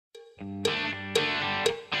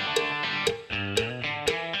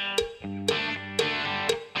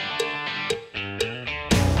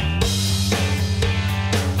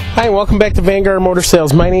Hi, welcome back to Vanguard Motor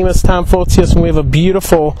Sales. My name is Tom Fotios, and we have a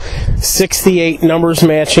beautiful 68 numbers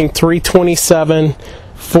matching 327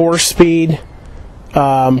 4-speed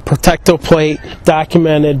Protecto plate,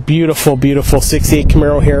 documented, beautiful 68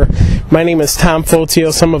 Camaro here. My name is Tom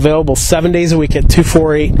Fotios. I'm available 7 days a week at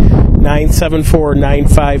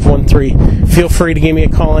 248-974-9513. Feel free to give me a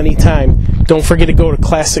call anytime. Don't forget to go to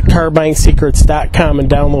ClassicCarBuyingSecrets.com and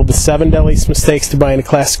download the 7 deadliest mistakes to buying a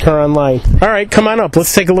classic car online. Alright, come on up.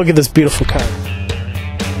 Let's take a look at this beautiful car.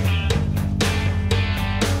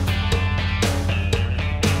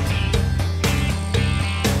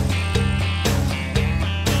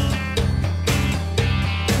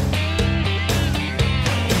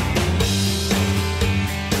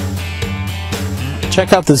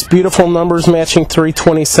 Check out this beautiful numbers matching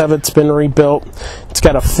 327. It's been rebuilt. It's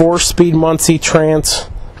got a 4-speed Muncie trans,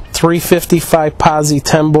 355 posi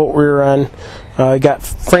 10-bolt rear end. Got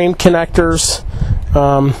frame connectors.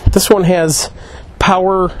 This one has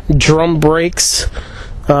power drum brakes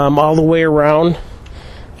all the way around.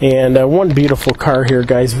 And one beautiful car here,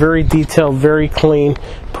 guys. Very detailed, very clean.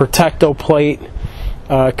 Protecto plate.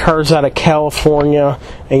 Car's out of California,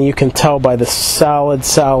 and you can tell by the solid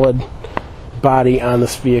body on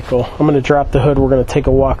this vehicle. I'm going to drop the hood. We're going to take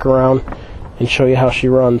a walk around and show you how she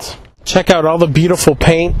runs. Check out all the beautiful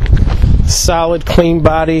paint, solid clean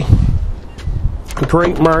body,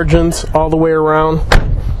 great margins all the way around.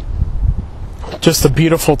 Just a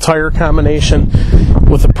beautiful tire combination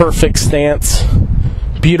with a perfect stance,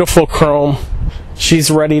 beautiful chrome.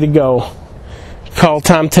 She's ready to go. Call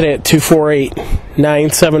Tom today at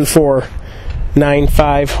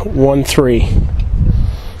 248-974-9513.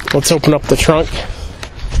 Let's open up the trunk.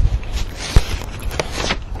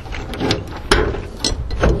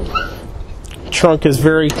 Trunk is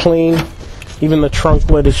very clean. Even the trunk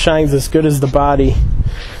lid, it shines as good as the body.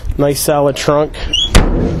 Nice solid trunk.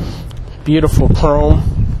 Beautiful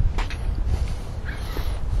chrome.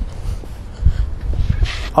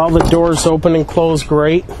 All the doors open and close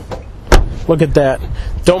great. Look at that.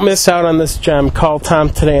 Don't miss out on this gem. Call Tom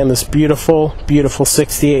today on this beautiful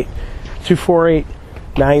 68.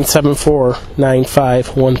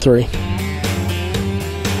 248-974-9513.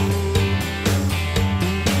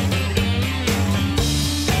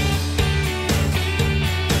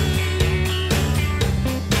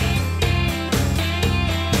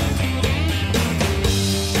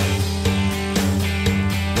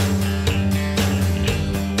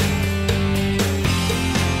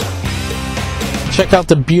 Check out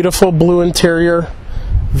the beautiful blue interior,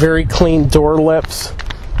 very clean door lips.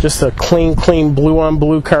 Just a clean blue on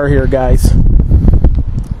blue car here, guys.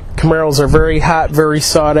 Camaros are very hot, very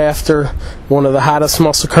sought after. One of the hottest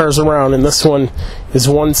muscle cars around, and this one is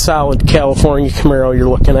one solid California Camaro you're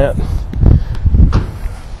looking at.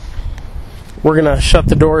 We're going to shut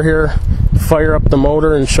the door here, fire up the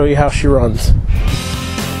motor, and show you how she runs.